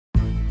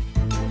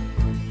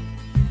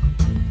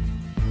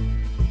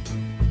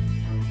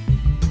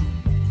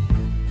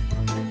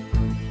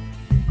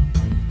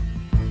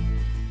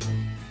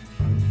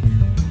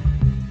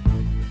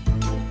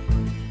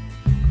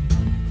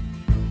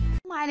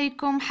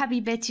عليكم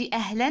حبيباتي،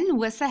 أهلا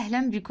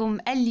وسهلا بكم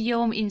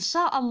اليوم إن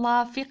شاء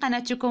الله في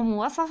قناتكم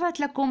وصفت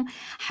لكم.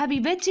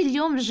 حبيباتي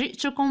اليوم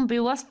جئتكم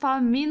بوصفة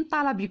من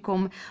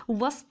طلبكم،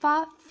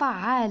 وصفة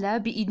فعالة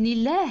بإذن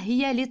الله،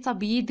 هي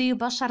لتبييض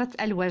بشرة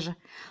الوجه،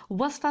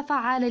 وصفة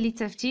فعالة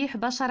لتفتيح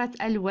بشرة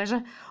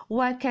الوجه،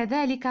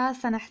 وكذلك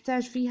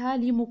سنحتاج فيها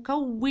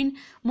لمكون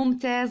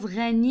ممتاز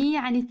غني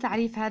عن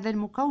التعريف. هذا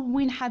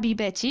المكون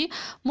حبيباتي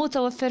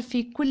متوفر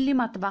في كل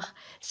مطبخ،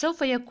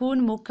 سوف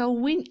يكون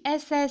مكون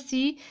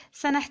أساسي.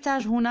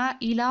 سنحتاج هنا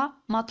إلى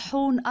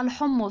مطحون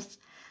الحمص.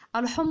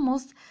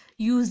 الحمص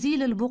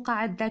يزيل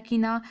البقع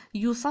الداكنة،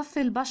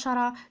 يصفي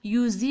البشرة،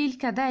 يزيل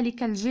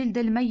كذلك الجلد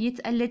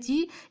الميت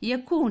التي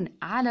يكون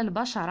على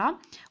البشرة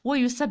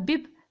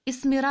ويسبب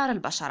اسمرار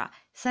البشرة.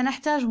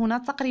 سنحتاج هنا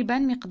تقريبا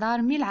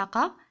مقدار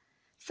ملعقة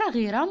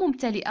صغيرة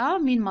ممتلئة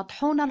من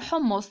مطحون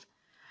الحمص.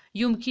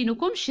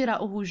 يمكنكم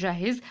شراؤه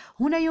جاهز.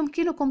 هنا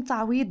يمكنكم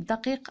تعويض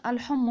دقيق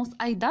الحمص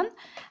أيضا،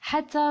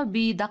 حتى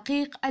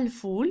بدقيق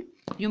الفول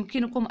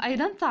يمكنكم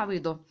أيضا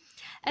تعويضه.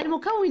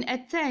 المكون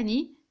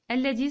الثاني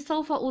الذي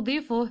سوف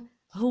أضيفه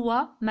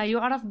هو ما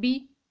يعرف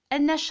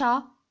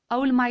بالنشا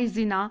أو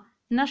المايزينا،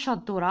 نشا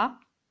الذرة.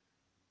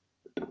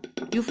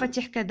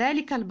 يفتح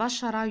كذلك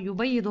البشرة،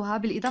 يبيضها،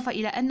 بالإضافة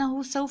إلى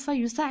أنه سوف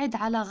يساعد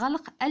على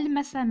غلق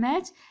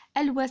المسامات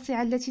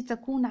الواسعة التي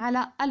تكون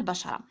على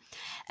البشرة.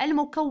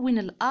 المكون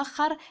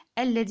الآخر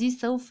الذي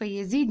سوف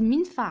يزيد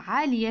من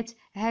فعالية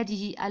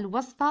هذه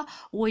الوصفة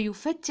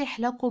ويفتح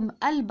لكم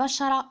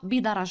البشرة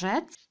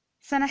بدرجات،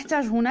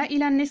 سنحتاج هنا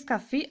إلى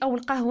النسكافيه أو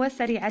القهوة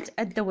سريعة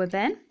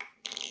الذوبان.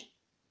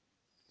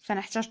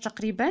 سنحتاج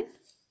تقريبا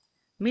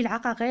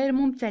ملعقة غير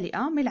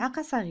ممتلئة،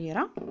 ملعقة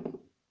صغيرة.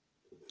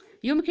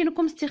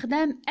 يمكنكم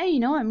استخدام أي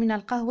نوع من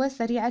القهوة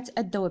سريعة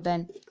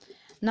الذوبان.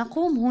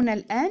 نقوم هنا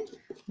الآن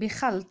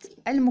بخلط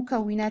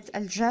المكونات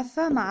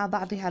الجافة مع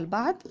بعضها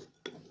البعض.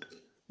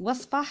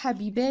 وصفة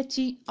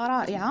حبيباتي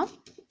رائعة،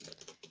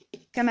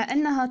 كما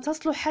أنها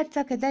تصلح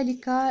حتى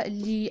كذلك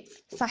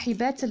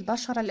لصاحبات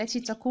البشرة التي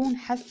تكون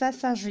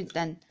حساسة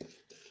جدا،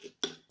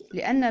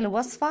 لأن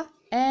الوصفة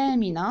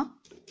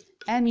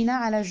آمنة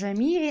على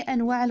جميع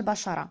أنواع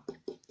البشرة.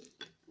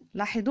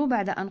 لاحظوا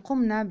بعد أن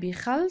قمنا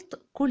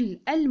بخلط كل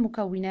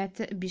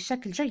المكونات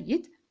بشكل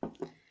جيد،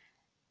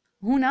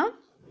 هنا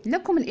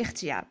لكم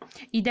الاختيار.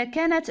 إذا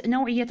كانت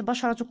نوعية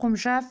بشرتكم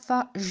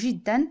جافة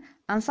جدا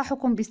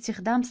أنصحكم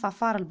باستخدام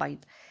صفار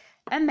البيض،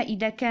 أما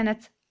إذا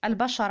كانت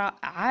البشرة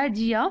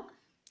عادية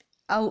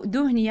أو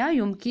دهنية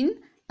يمكن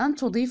أن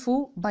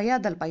تضيفوا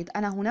بياض البيض.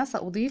 أنا هنا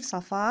سأضيف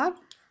صفار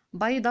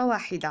بيضة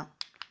واحدة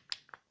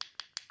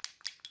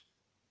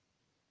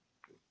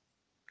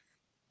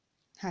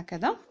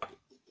هكذا،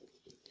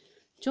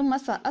 ثم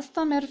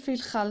سأستمر في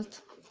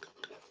الخلط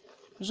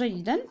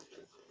جيدا.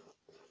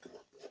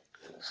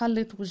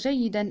 خلطوا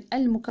جيدا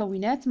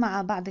المكونات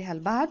مع بعضها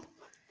البعض،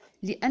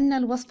 لأن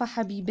الوصفة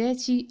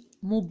حبيباتي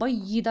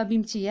مبيضة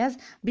بامتياز،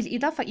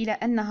 بالإضافة إلى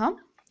أنها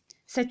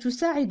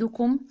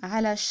ستساعدكم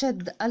على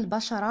شد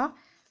البشرة،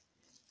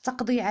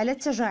 تقضي على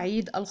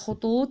التجاعيد،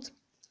 الخطوط،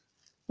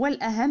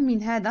 والأهم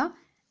من هذا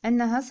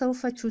أنها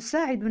سوف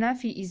تساعدنا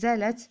في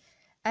إزالة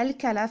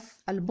الكلف،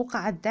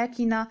 البقع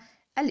الداكنة،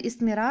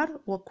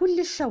 الإسمرار وكل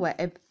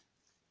الشوائب.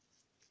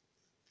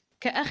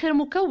 كآخر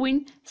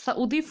مكون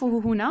سأضيفه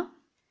هنا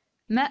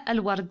ماء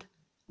الورد،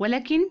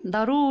 ولكن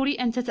ضروري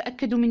أن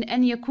تتأكدوا من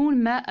أن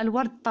يكون ماء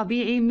الورد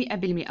طبيعي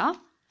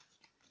 100%.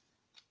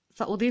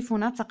 سأضيف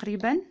هنا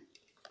تقريبا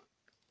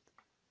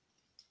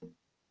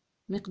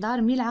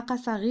مقدار ملعقة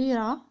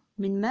صغيرة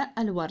من ماء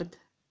الورد.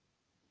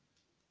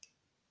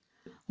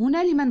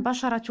 هنا لمن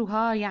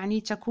بشرتها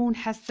يعني تكون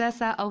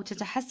حساسة أو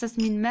تتحسس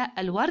من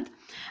ماء الورد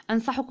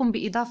أنصحكم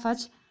بإضافة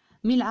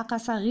ملعقة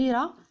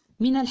صغيرة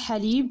من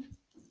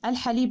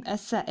الحليب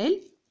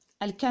السائل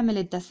الكامل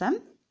الدسم.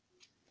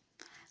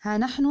 ها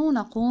نحن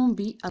نقوم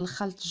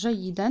بالخلط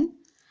جيدا،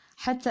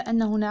 حتى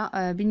أن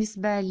هنا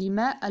بالنسبة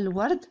لماء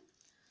الورد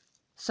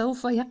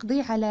سوف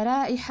يقضي على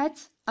رائحة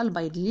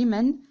البيض.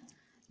 لمن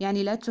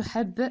يعني لا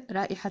تحب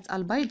رائحة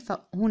البيض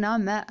فهنا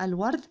ماء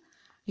الورد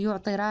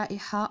يعطي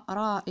رائحة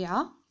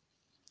رائعة.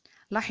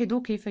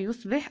 لاحظوا كيف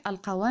يصبح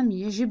القوام،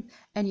 يجب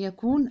أن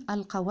يكون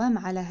القوام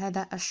على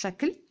هذا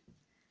الشكل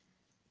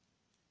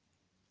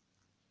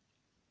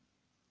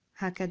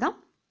هكذا،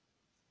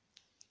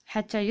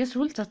 حتى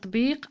يسهل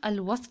تطبيق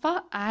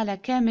الوصفة على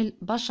كامل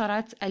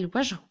بشرة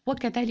الوجه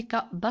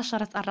وكذلك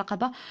بشرة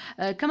الرقبة.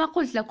 كما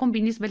قلت لكم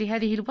بالنسبة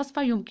لهذه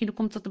الوصفة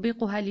يمكنكم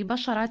تطبيقها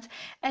لبشرة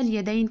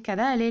اليدين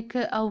كذلك،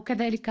 أو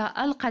كذلك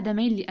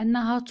القدمين،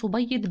 لأنها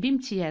تبيض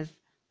بامتياز.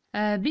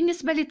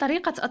 بالنسبة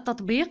لطريقة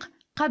التطبيق،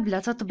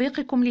 قبل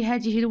تطبيقكم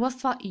لهذه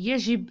الوصفة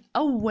يجب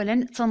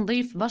أولا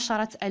تنظيف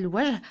بشرة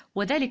الوجه،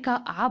 وذلك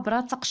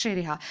عبر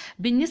تقشيرها.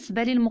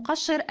 بالنسبة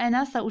للمقشر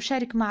أنا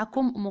سأشارك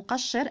معكم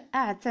مقشر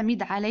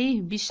أعتمد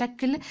عليه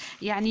بشكل،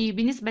 يعني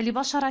بالنسبة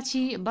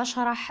لبشرتي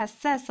بشرة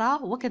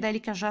حساسة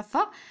وكذلك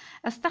جافة،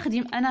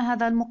 أستخدم أنا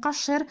هذا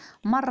المقشر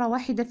مرة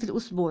واحدة في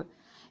الأسبوع.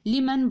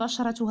 لمن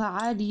بشرتها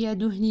عادية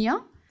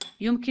دهنية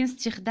يمكن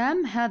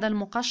استخدام هذا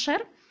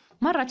المقشر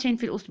مرتين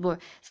في الأسبوع.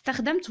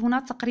 استخدمت هنا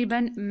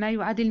تقريبا ما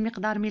يعادل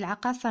مقدار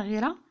ملعقة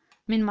صغيرة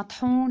من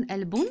مطحون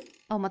البن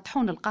أو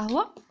مطحون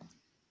القهوة.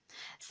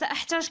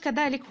 سأحتاج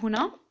كذلك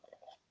هنا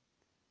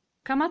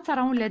كما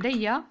ترون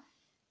لدي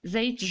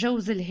زيت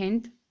جوز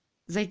الهند.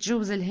 زيت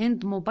جوز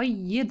الهند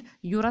مبيض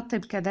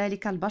يرطب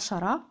كذلك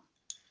البشرة.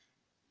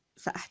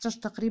 سأحتاج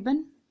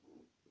تقريبا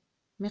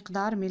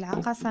مقدار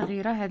ملعقة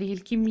صغيرة، هذه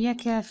الكمية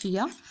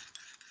كافية.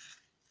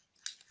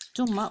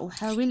 ثم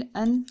أحاول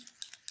أن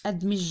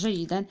أدمج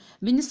جيدا.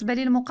 بالنسبة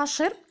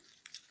للمقشر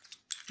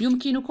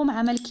يمكنكم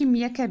عمل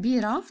كمية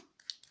كبيرة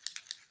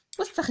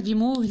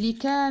واستخدموه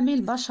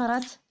لكامل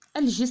بشرة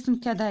الجسم،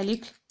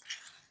 كذلك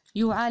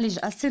يعالج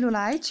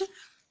السيلولايت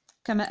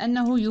كما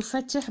أنه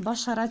يفتح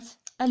بشرة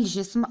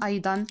الجسم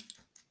أيضا.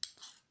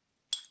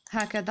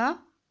 هكذا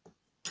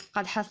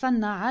قد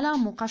حصلنا على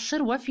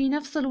مقشر وفي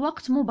نفس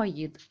الوقت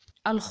مبيض.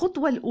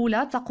 الخطوة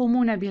الأولى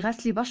تقومون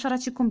بغسل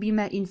بشرتكم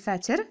بماء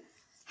فاتر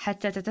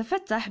حتى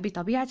تتفتح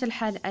بطبيعة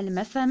الحال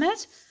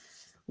المسامات،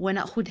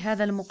 ونأخذ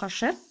هذا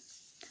المقشر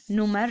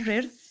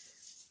نمرر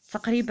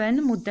تقريبا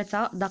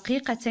مدة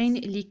دقيقتين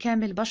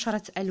لكامل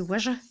بشرة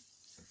الوجه.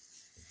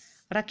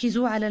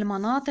 ركزوا على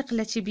المناطق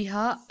التي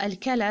بها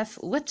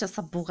الكلف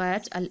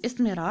والتصبغات،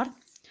 الإسمرار.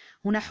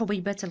 هنا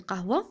حبيبات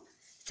القهوة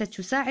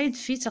ستساعد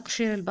في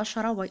تقشير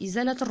البشرة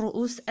وإزالة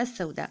الرؤوس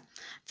السوداء.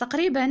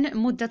 تقريبا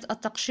مدة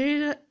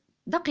التقشير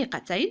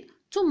دقيقتين،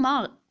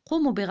 ثم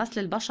قوموا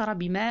بغسل البشرة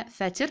بماء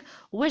فاتر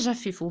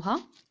وجففوها.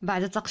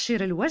 بعد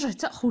تقشير الوجه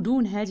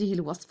تأخذون هذه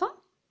الوصفة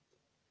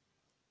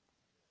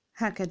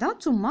هكذا،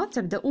 ثم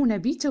تبدأون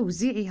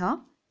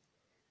بتوزيعها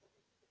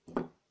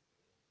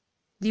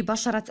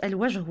لبشرة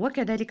الوجه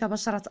وكذلك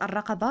بشرة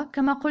الرقبة.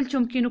 كما قلت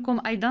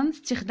يمكنكم أيضا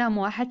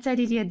استخدامها حتى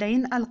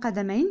لليدين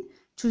القدمين،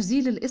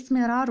 تزيل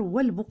الإسمرار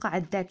والبقع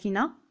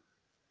الداكنة.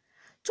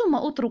 ثم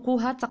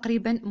اتركوها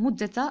تقريبا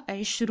مدة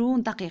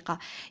 20 دقيقة،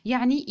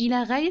 يعني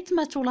إلى غاية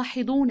ما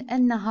تلاحظون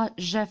أنها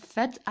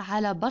جفت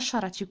على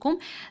بشرتكم.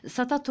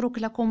 ستترك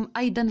لكم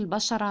أيضا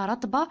البشرة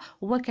رطبة،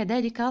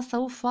 وكذلك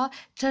سوف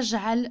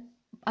تجعل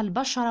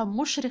البشرة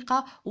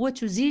مشرقة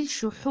وتزيل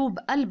شحوب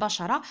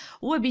البشرة،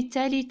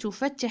 وبالتالي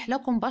تفتح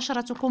لكم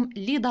بشرتكم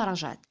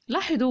لدرجات.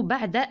 لاحظوا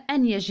بعد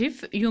أن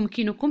يجف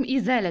يمكنكم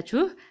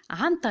إزالته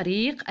عن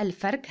طريق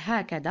الفرك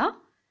هكذا.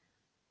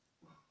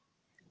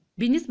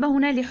 بالنسبة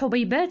هنا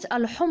لحبيبات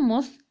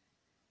الحمص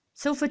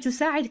سوف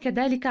تساعد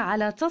كذلك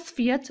على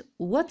تصفية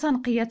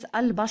وتنقية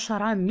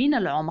البشرة من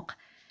العمق،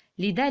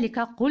 لذلك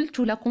قلت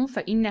لكم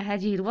فإن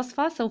هذه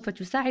الوصفة سوف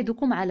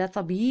تساعدكم على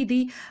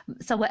تبييض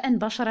سواء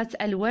بشرة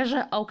الوجه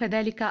أو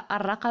كذلك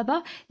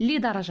الرقبة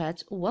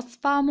لدرجات.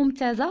 وصفة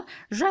ممتازة،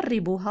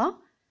 جربوها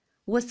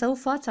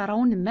وسوف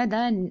ترون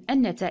مدى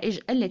النتائج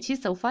التي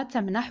سوف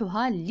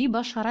تمنحها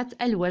لبشرة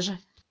الوجه.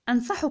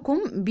 أنصحكم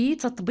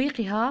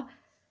بتطبيقها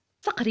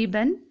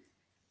تقريبا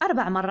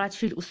 4 مرات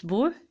في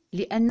الأسبوع،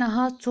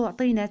 لأنها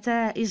تعطي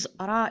نتائج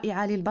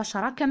رائعة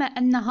للبشرة، كما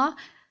أنها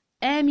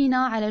آمنة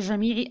على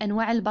جميع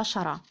أنواع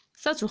البشرة.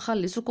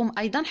 ستخلصكم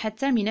أيضا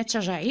حتى من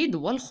التجاعيد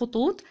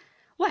والخطوط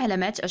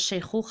وعلامات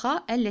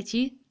الشيخوخة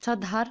التي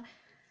تظهر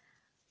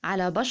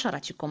على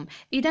بشرتكم.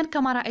 إذا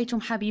كما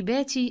رأيتم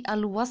حبيباتي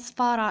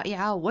الوصفة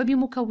رائعة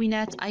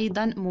وبمكونات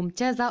أيضا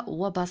ممتازة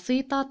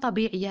وبسيطة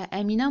طبيعية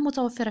آمنة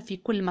متوفرة في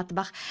كل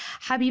مطبخ.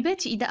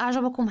 حبيباتي إذا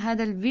أعجبكم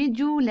هذا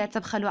الفيديو لا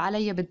تبخلوا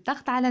علي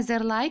بالضغط على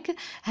زر لايك،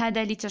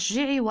 هذا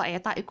لتشجيعي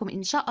وإعطائكم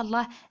إن شاء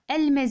الله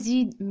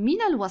المزيد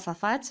من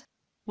الوصفات.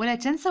 ولا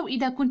تنسوا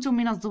إذا كنتم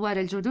من الزوار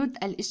الجدد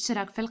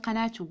الاشتراك في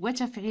القناة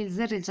وتفعيل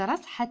زر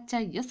الجرس حتى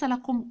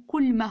يصلكم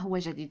كل ما هو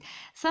جديد.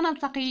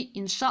 سنلتقي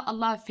إن شاء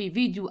الله في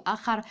فيديو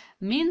آخر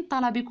من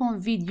طلبكم،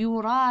 فيديو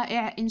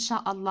رائع إن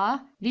شاء الله.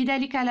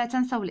 لذلك لا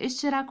تنسوا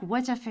الاشتراك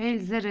وتفعيل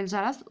زر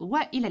الجرس،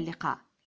 وإلى اللقاء.